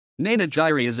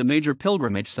Nainagiri is a major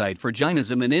pilgrimage site for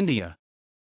Jainism in India.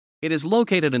 It is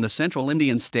located in the central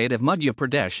Indian state of Madhya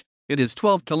Pradesh. It is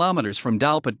 12 kilometers from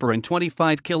Dalpatpur and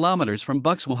 25 kilometers from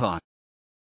Bukswaha.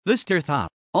 This tirth,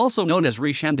 also known as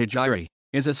Reshandigiri,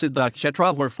 is a Siddha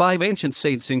Kshetra where 5 ancient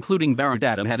saints including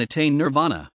Varadatta had attained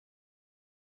nirvana.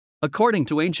 According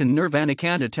to ancient Nirvana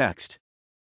Kanda text.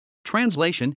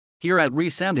 Translation: here at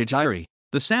Reshandigiri,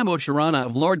 the Samosharana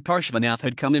of Lord Parshvanath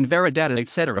had come in Varadatta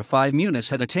etc. 5 munis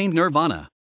had attained nirvana.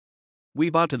 We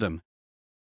bought to them.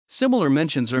 Similar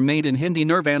mentions are made in Hindi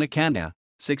Nirvana Kanda,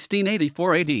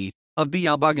 1684 AD, of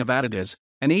B.L. Bhagavatadas,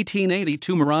 and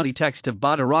 1882 Marathi text of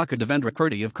Bhadaraka Devendra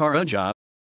Kirti of Karaja.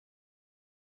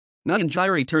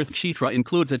 Nainagiri Tirth Kshetra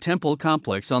includes a temple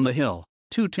complex on the hill,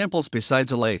 2 temples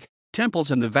besides a lake,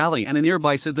 temples in the valley and a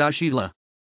nearby Siddha Kshetra.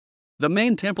 The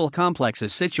main temple complex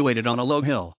is situated on a low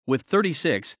hill, with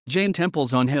 36 Jain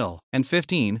temples on hill and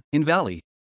 15 in valley.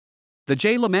 The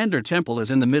Jaila Mandir temple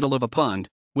is in the middle of a pond,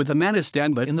 with a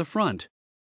Manistamba in the front.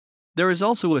 There is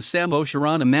also a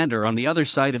Samosharana Mandir on the other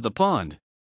side of the pond.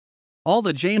 All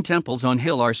the Jain temples on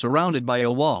hill are surrounded by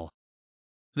a wall.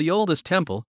 The oldest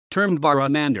temple, termed Bara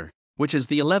Mandir, which is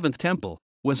the 11th temple,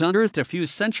 was unearthed a few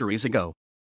centuries ago.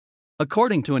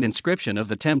 According to an inscription of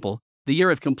the temple, the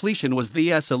year of completion was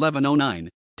VS 1109,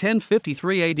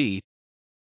 1053 AD.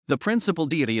 The principal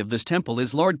deity of this temple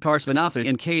is Lord Parshvanatha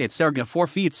in Katsarga 4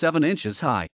 feet 7 inches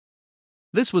high.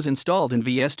 This was installed in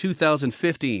VS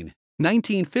 2015,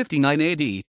 1959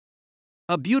 AD.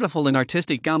 A beautiful and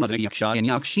artistic Gamata Yaksha and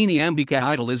Yakshini Ambika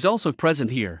idol is also present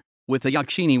here, with the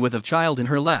Yakshini with a child in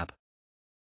her lap.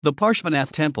 The Parshvanath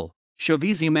temple,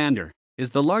 Shavizi Mandir,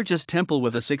 is the largest temple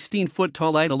with a 16-foot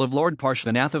tall idol of Lord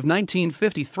Parshvanath of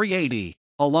 1953 AD,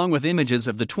 along with images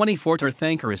of the 24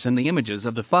 Tirthankaras and the images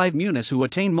of the 5 munis who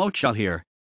attained moksha here.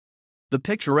 The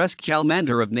picturesque Jal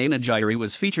Mandir of Nainagiri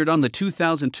was featured on the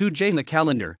 2002 Jaina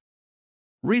calendar.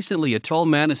 Recently a tall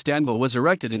Manistamba was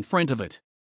erected in front of it.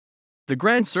 The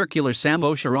grand circular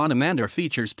Samosharana Mandir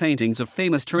features paintings of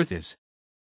famous tirthas.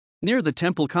 Near the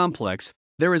temple complex,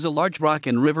 there is a large rock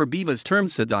and river Bivas termed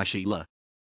Siddhashila.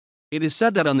 It is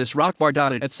said that on this rock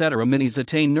Varadatta etc. munis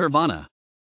attain nirvana.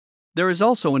 There is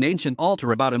also an ancient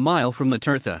altar about a mile from the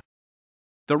tirtha.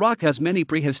 The rock has many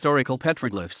prehistorical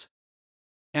petroglyphs.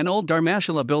 An old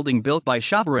Dharmashala building built by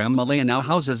Shabaram Malaya now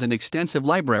houses an extensive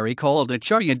library called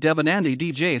Acharya Devanandi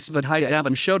Dj Svadhyaya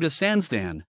Avam Shodha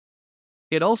Sansthan.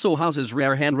 It also houses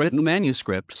rare handwritten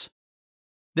manuscripts.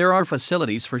 There are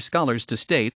facilities for scholars to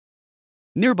stay.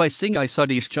 Nearby Singhai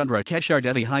Sadish Chandra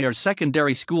Keshardevi Higher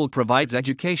Secondary School provides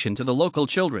education to the local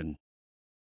children.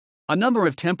 A number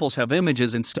of temples have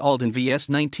images installed in VS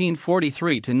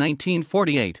 1943 to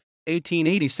 1948,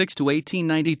 1886 to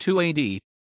 1892 AD.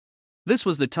 This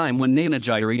was the time when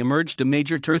Nainagiri emerged a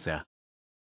major tirtha.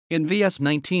 In VS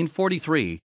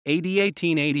 1943, AD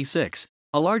 1886,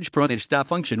 a large pranishta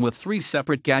function with 3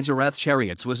 separate Gajarath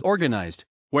chariots was organized,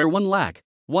 where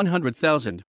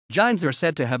 1,100,000 Jains are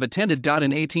said to have attended.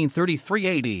 In 1833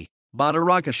 AD,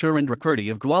 Bhadaraka Surendra Kirti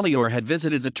of Gwalior had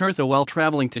visited the tirtha while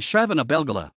traveling to Shravana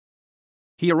Belgala.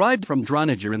 He arrived from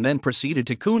Dranagar and then proceeded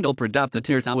to Kundal Pradap. The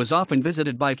tirtha was often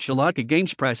visited by Kshalaka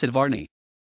Ganeshprasadvarni.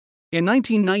 In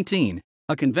 1919,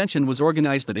 a convention was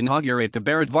organized that inaugurated the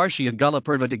Bharatvarshia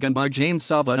Gulapurva Digambar Jain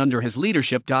Sabha under his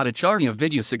leadership. Acharya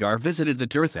Vidyasagar visited the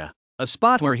tirtha, a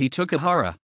spot where he took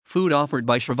ahara, food offered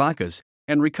by Shravakas,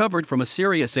 and recovered from a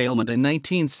serious ailment in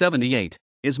 1978,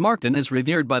 is marked and is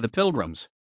revered by the pilgrims.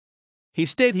 He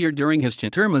stayed here during his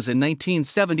chaturmas in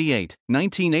 1978,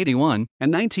 1981,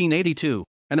 and 1982,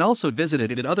 and also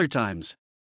visited it at other times.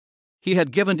 He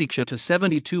had given diksha to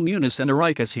 72 munis and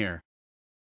arikas here.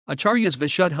 Acharyas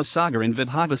Vishuddha Sagar and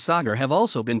Vidhava Sagar have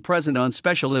also been present on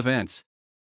special events.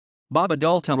 Baba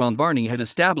Daltaram Varni had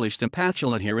established a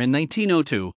Pathshala here in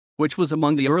 1902, which was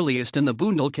among the earliest in the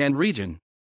Bundelkhand region.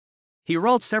 He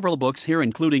wrote several books here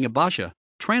including a Bhasha,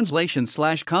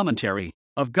 translation/commentary,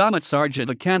 of Gamatsarja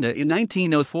Vakanda in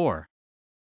 1904.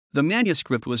 The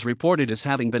manuscript was reported as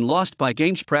having been lost by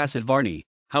Ganeshprasadvarni,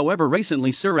 however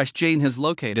recently Suresh Jain has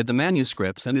located the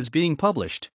manuscripts and is being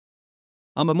published.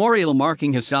 A memorial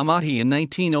marking his Samadhi in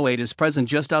 1908 is present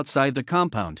just outside the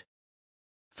compound.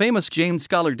 Famous Jain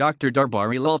scholar Dr.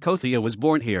 Darbari Lal Kothia was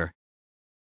born here.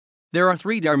 There are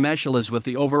 3 dharmashalas with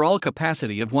the overall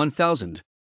capacity of 1,000.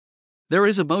 There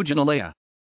is a Bhojanalaya.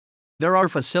 There are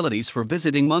facilities for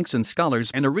visiting monks and scholars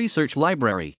and a research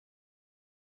library.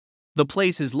 The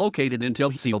place is located in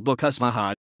Tehsil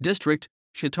Bukswaha district,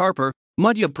 Chhatarpur,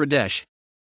 Madhya Pradesh.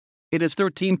 It is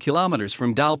 13 kilometers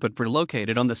from Dalpatpur,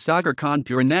 located on the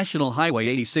Sagar-Kanpur National Highway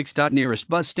 86. Nearest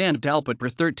bus stand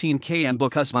Dalpatpur 13 km,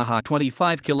 Bukswaha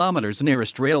 25 kilometers.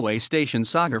 Nearest railway station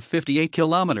Sagar 58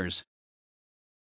 kilometers.